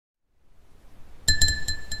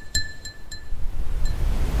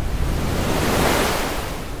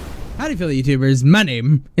Howdy fellow YouTubers, my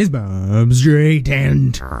name is BobStraitFTW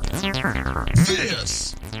and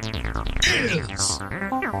this is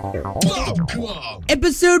Bob Club.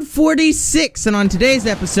 episode 46, and on today's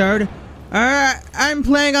episode, I'm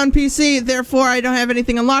playing on PC, therefore I don't have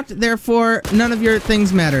anything unlocked, therefore none of your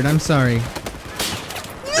things mattered, I'm sorry.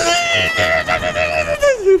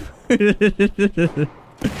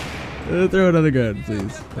 Throw another gun,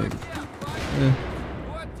 please. Thanks.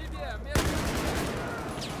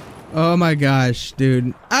 Oh my gosh,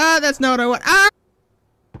 dude. That's not what I want.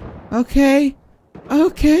 Okay.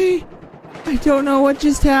 Okay. I don't know what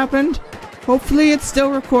just happened. Hopefully it's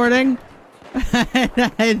still recording.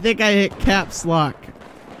 I think I hit caps lock.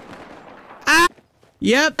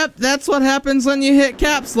 Yep, that's what happens when you hit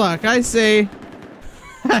caps lock. I see.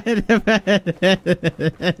 I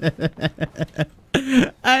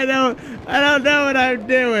don't know what I'm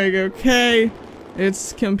doing, okay?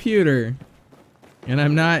 It's computer. And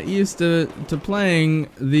I'm not used to playing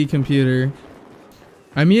the computer.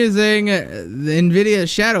 I'm using the NVIDIA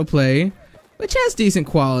Shadowplay, which has decent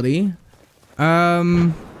quality.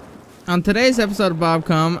 On today's episode of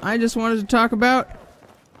BobCom, I just wanted to talk about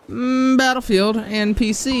Battlefield and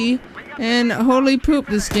PC. And holy poop,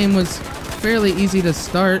 this game was fairly easy to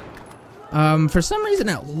start. For some reason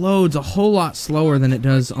it loads a whole lot slower than it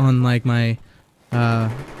does on like my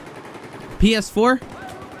PS4.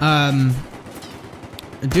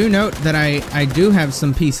 Do note that I do have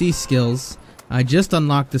some PC skills. I just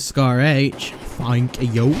unlocked the Scar H. Thank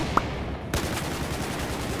you.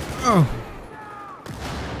 Oh.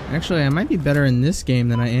 Actually, I might be better in this game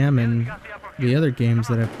than I am in the other games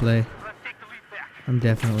that I've played. I'm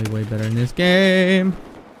definitely way better in this game.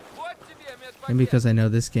 And because I know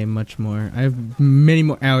this game much more. I have many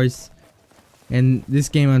more hours. And this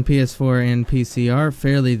game on PS4 and PC are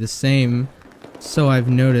fairly the same. So I've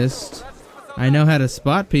noticed. I know how to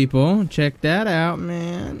spot people. Check that out,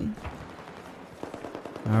 man.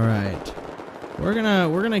 Alright. We're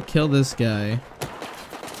gonna kill this guy.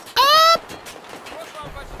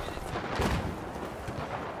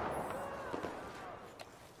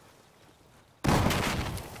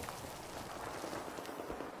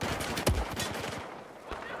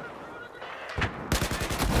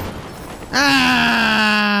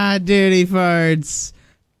 Duty farts.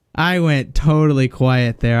 I went totally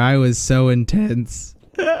quiet there. I was so intense.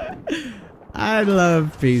 I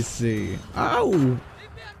love PC. Oh!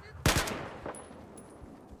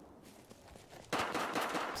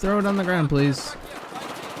 Throw it on the ground, please.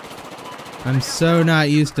 I'm so not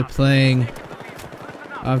used to playing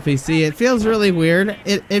on PC. It feels really weird.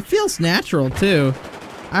 It feels natural, too.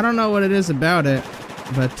 I don't know what it is about it,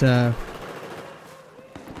 but,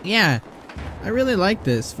 yeah. I really like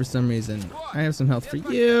this for some reason. I have some health for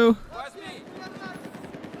you.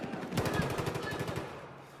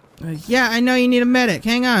 Yeah, I know you need a medic.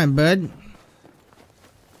 Hang on, bud.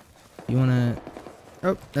 You wanna...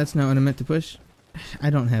 Oh, that's not what I meant to push.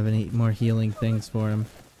 I don't have any more healing things for him.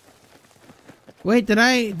 Wait, did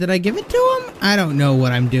I give it to him? I don't know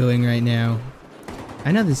what I'm doing right now.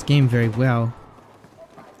 I know this game very well,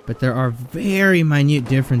 but there are very minute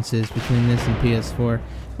differences between this and PS4.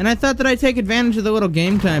 And I thought that I'd take advantage of the little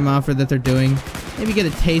game time offer that they're doing. Maybe get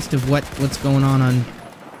a taste of what's going on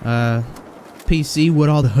PC, what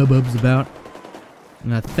all the hubbub's about.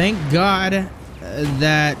 Thank God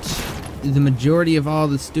that the majority of all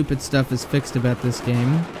the stupid stuff is fixed about this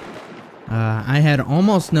game. I had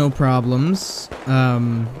almost no problems,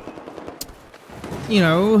 you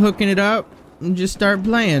know, hooking it up and just start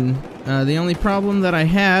playing. The only problem that I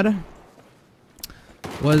had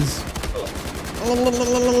was...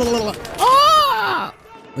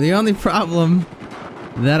 The only problem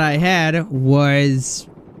that I had was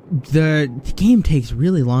the game takes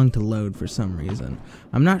really long to load for some reason.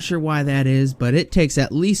 I'm not sure why that is, but it takes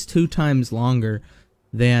at least 2 times longer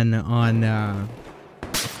than on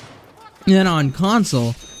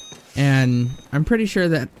console, and I'm pretty sure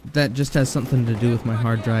that just has something to do with my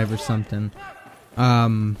hard drive or something.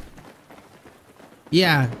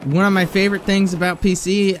 Yeah, one of my favorite things about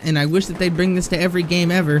PC, and I wish that they'd bring this to every game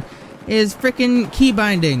ever, is frickin' key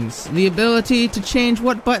bindings. The ability to change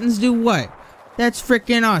what buttons do what. That's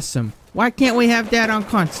frickin' awesome. Why can't we have that on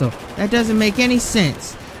console? That doesn't make any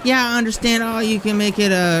sense. Yeah, I understand, oh, you can make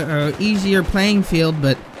it a easier playing field,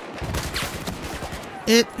 but...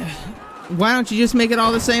 Why don't you just make it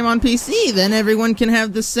all the same on PC? Then everyone can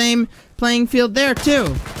have the same playing field there,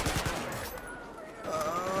 too.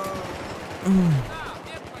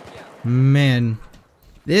 Man,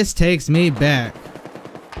 this takes me back.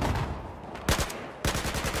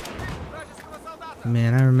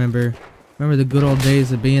 Man, I remember Remember the good old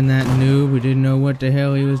days of being that noob who didn't know what the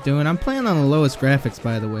hell he was doing? I'm playing on the lowest graphics,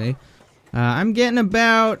 by the way. I'm getting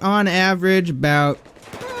about, on average, about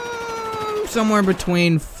somewhere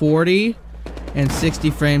between 40 and 60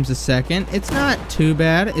 frames a second. It's not too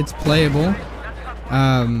bad. It's playable.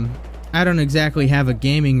 I don't exactly have a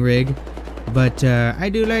gaming rig, but I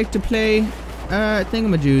do like to play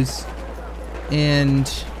thingamajoos.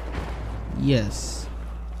 And yes.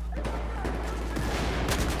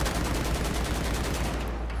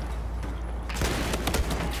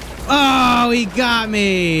 Oh, he got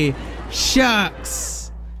me!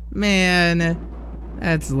 Shucks! Man,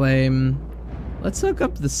 that's lame. Let's hook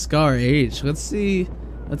up the Scar H. Let's see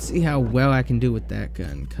how well I can do with that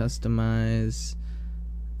gun. Customize.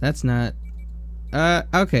 That's not...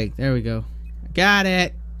 okay, there we go. Got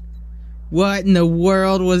it! What in the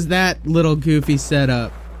world was that little goofy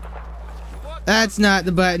setup? That's not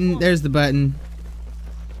the button. There's the button.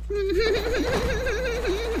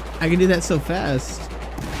 I can do that so fast.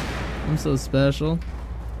 I'm so special.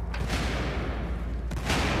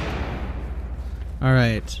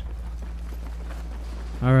 Alright.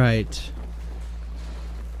 Alright.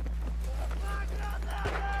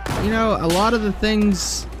 You know, a lot of the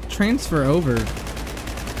things transfer over.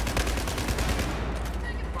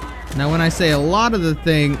 Now when I say a lot of the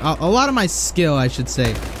thing, a lot of my skill, I should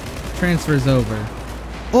say, transfers over.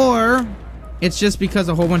 Or, it's just because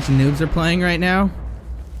a whole bunch of noobs are playing right now.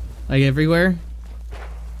 Like everywhere.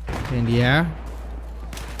 And yeah.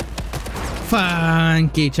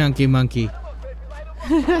 Funky chunky monkey.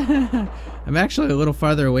 I'm actually a little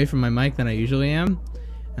farther away from my mic than I usually am.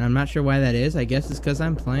 And I'm not sure why that is. I guess it's because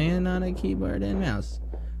I'm playing on a keyboard and mouse.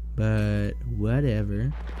 But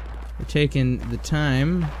whatever. We're taking the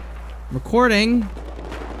time. Recording.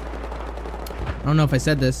 I don't know if I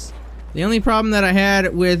said this. The only problem that I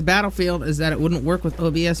had with Battlefield is that it wouldn't work with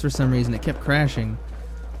OBS for some reason. It kept crashing.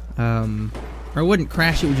 Or it wouldn't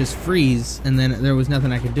crash, it would just freeze, and then there was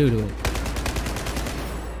nothing I could do to it.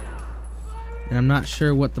 And I'm not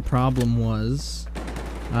sure what the problem was.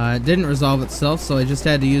 It didn't resolve itself, so I just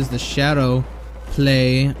had to use the shadow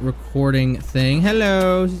play recording thing.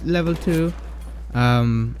 Hello, level 2.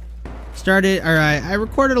 I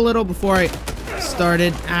recorded a little before I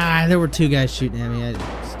started. There were 2 guys shooting at me. I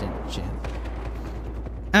just didn't have a chance.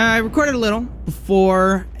 I recorded a little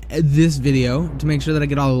before this video to make sure that I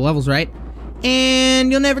get all the levels right.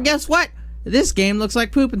 And you'll never guess what? This game looks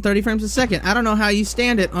like poop in 30 frames a second. I don't know how you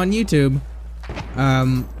stand it on YouTube.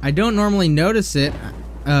 I don't normally notice it,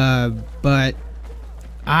 but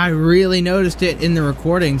I really noticed it in the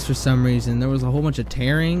recordings for some reason. There was a whole bunch of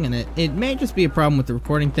tearing, and it may just be a problem with the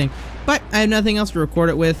recording thing, but I have nothing else to record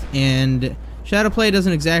it with, and Shadowplay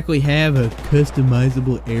doesn't exactly have a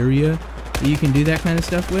customizable area that you can do that kind of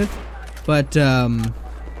stuff with, but,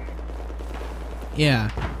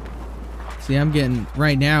 yeah. See, I'm getting,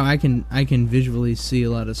 right now, I can visually see a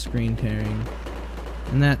lot of screen tearing,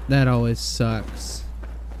 and that always sucks.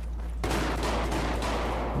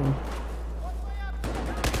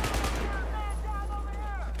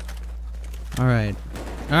 Alright.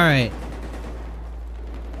 Alright.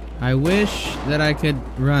 I wish that I could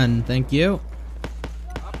run. Thank you.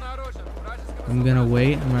 I'm gonna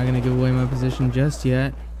wait. I'm not gonna give away my position just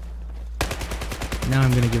yet. Now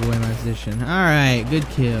I'm gonna give away my position. Alright, good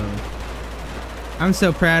kill. I'm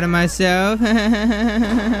so proud of myself.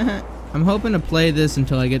 I'm hoping to play this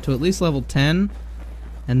until I get to at least level 10.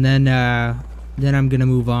 And then I'm gonna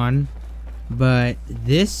move on. But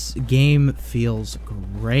this game feels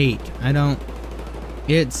great.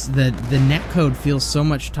 It's the netcode feels so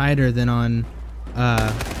much tighter than on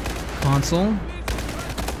console.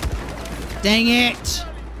 Dang it!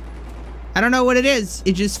 I don't know what it is.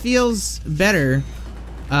 It just feels better.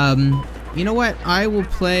 You know what? I will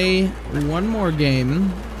play one more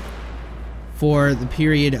game for the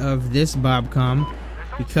period of this BobCom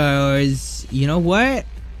because you know what?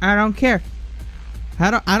 I don't care.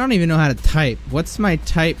 I don't even know how to type. What's my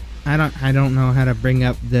type? I don't know how to bring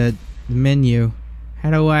up the menu. How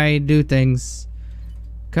do I do things?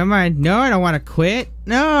 Come on. No, I don't want to quit.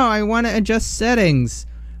 No, I want to adjust settings.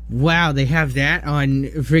 Wow, they have that on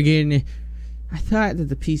friggin'... I thought that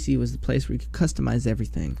the PC was the place where you could customize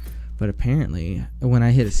everything. But apparently, when I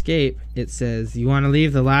hit escape, it says, you want to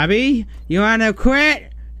leave the lobby? You want to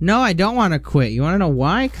quit? No, I don't want to quit. You want to know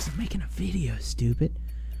why? Because I'm making a video, stupid.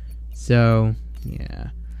 So, yeah.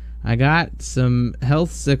 I got some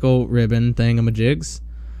health sickle ribbon thingamajigs.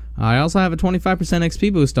 I also have a 25%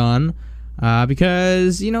 XP boost on.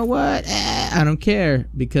 Because, you know what? I don't care.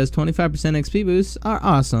 Because 25% XP boosts are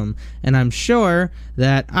awesome. And I'm sure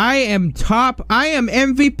that I am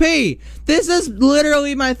MVP. This is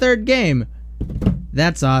literally my 3rd game.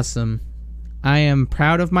 That's awesome. I am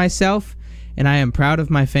proud of myself, and I am proud of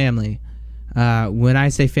my family. When I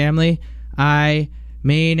say family, I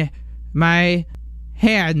mean my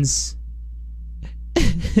hands.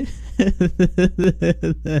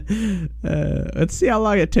 Let's see how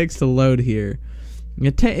long it takes to load here.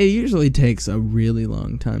 It usually takes a really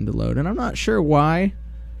long time to load, and I'm not sure why.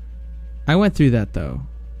 I went through that though.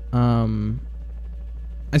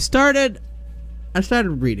 I started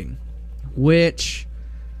reading, which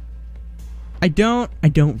I don't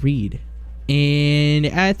read, and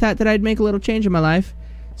I thought that I'd make a little change in my life,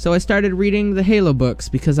 so I started reading the Halo books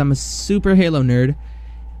because I'm a super Halo nerd.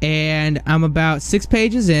 And I'm about 6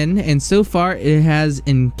 pages in, and so far it has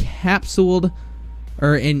encapsulated,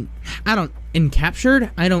 or encaptured?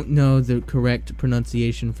 I don't know the correct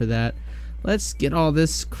pronunciation for that. Let's get all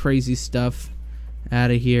this crazy stuff out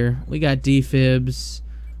of here. We got defibs,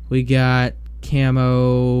 we got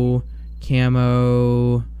camo.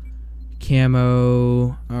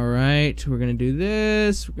 Alright, we're gonna do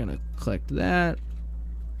this, we're gonna collect that,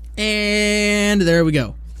 and there we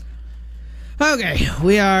go. Okay,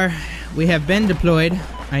 we have been deployed.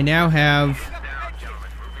 I now have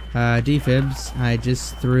defibs. I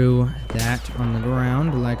just threw that on the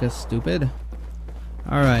ground like a stupid.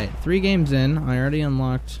 Alright, 3 games in. I already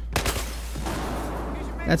unlocked.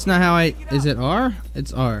 That's not how is it R?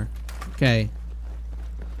 It's R. Okay.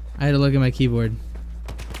 I had to look at my keyboard.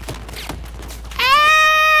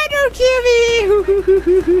 Ah, don't kill me!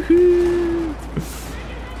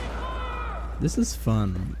 This is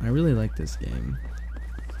fun. I really like this game.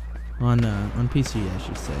 On PC, I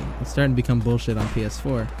should say. It's starting to become bullshit on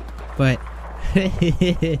PS4, but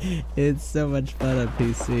it's so much fun on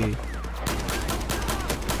PC.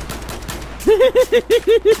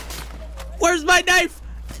 Where's my knife?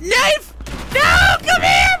 Knife! No! Come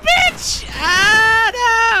here, bitch! Ah,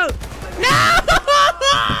 no! No!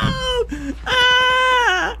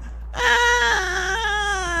 Ah! Ah!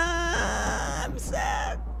 I'm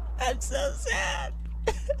sad. I'm so sad.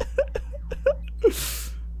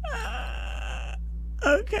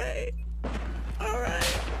 Okay.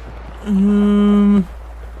 Alright. I'm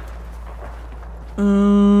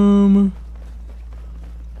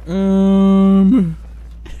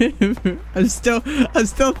still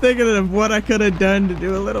thinking of what I could have done to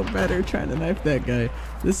do a little better trying to knife that guy.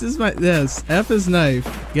 This is my F is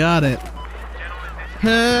knife. Got it.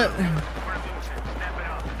 No.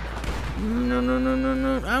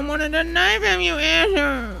 I wanted to knife him, you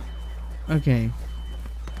asshole. Okay.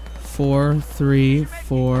 4, 3,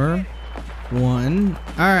 4, 1.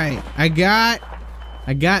 Alright, I got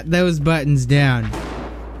those buttons down.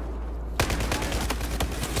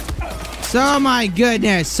 So my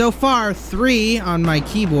goodness, so far 3 on my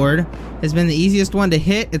keyboard has been the easiest one to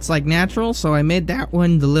hit. It's like natural, so I made that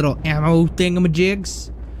one the little ammo thingamajigs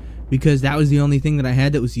because that was the only thing that I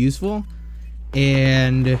had that was useful.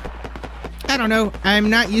 And I don't know, I'm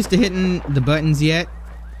not used to hitting the buttons yet.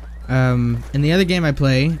 In the other game I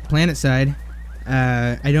play, PlanetSide,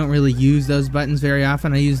 I don't really use those buttons very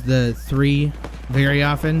often. I use the 3 very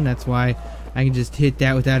often. That's why I can just hit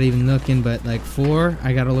that without even looking. But like 4,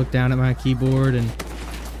 I gotta look down at my keyboard and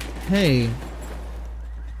hey.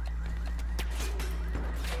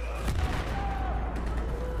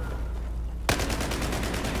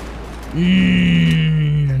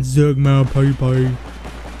 Zug my pie.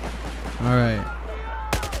 Alright.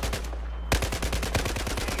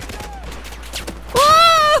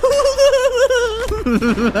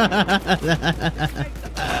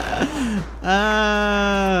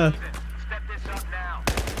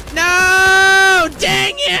 No!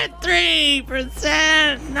 Dang it!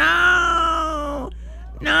 3%! No!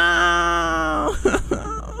 No!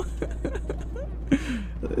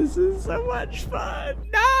 This is so much fun!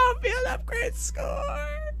 No! Field upgrade score!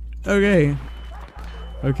 Okay.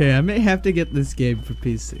 Okay, I may have to get this game for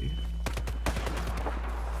PC.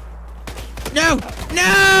 No!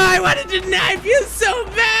 No! I wanted to knife you so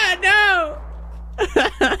bad! No!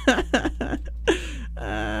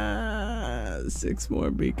 6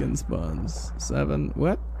 more beacon spawns. 7.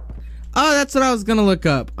 What? Oh, that's what I was gonna look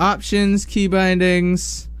up. Options, key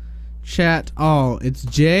bindings, chat, all. It's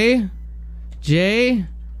J.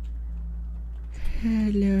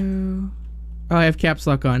 Hello. Oh, I have caps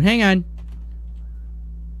lock on. Hang on.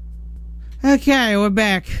 Okay, we're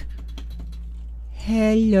back.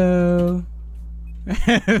 Hello. This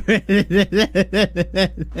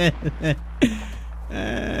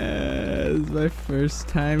is my first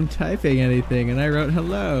time typing anything, and I wrote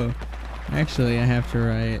hello. Actually, I have to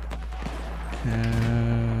write.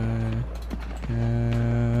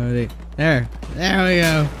 There we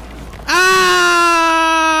go.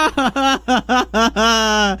 Ah!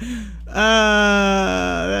 That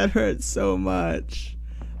hurts so much.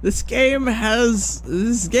 This game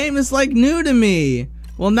is like new to me.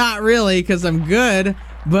 Well, not really, because I'm good,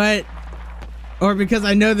 but, or because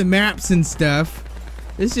I know the maps and stuff.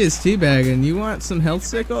 It's just teabagging. You want some health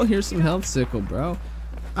sickle? Here's some health sickle, bro.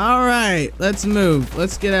 Alright, let's move.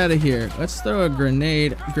 Let's get out of here. Let's throw a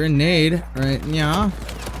grenade. Grenade, right, yeah.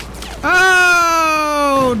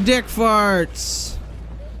 Oh, dick farts.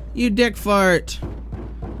 You dick fart.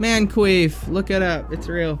 Man queef, look it up. It's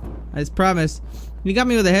real. I promise. You got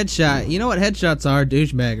me with a headshot. You know what headshots are?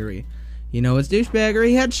 Douchebaggery. You know what's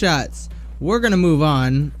douchebaggery? Headshots. We're gonna move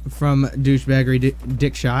on from douchebaggery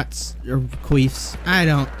dick shots. Or queefs. I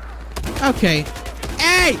don't. Okay.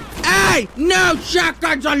 Hey! Hey! No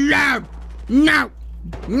shotguns allowed! No!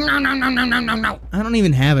 No, no, no, no, no, no, no. I don't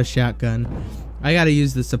even have a shotgun. I gotta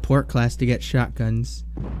use the support class to get shotguns.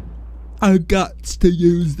 I got to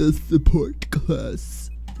use the support class.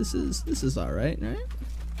 This is alright, right?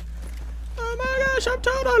 Oh my gosh, I'm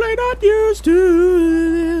totally not used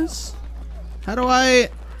to this. How do I...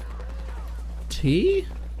 T?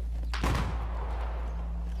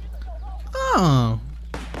 Oh.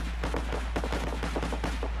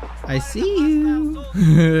 I see you.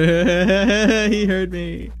 He heard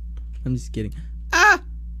me. I'm just kidding. Ah!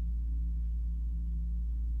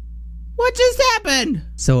 What just happened?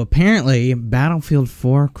 So apparently, Battlefield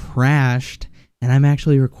 4 crashed, and I'm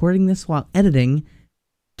actually recording this while editing.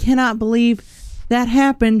 Cannot believe that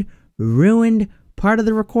happened. Ruined part of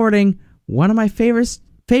the recording. One of my favorite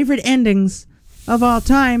endings of all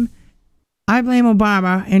time. I blame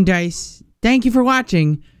Obama and DICE. Thank you for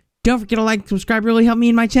watching. Don't forget to like and subscribe. Really help me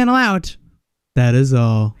and my channel out. That is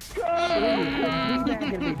all. You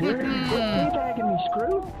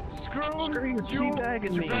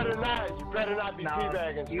better not be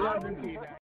teabagging.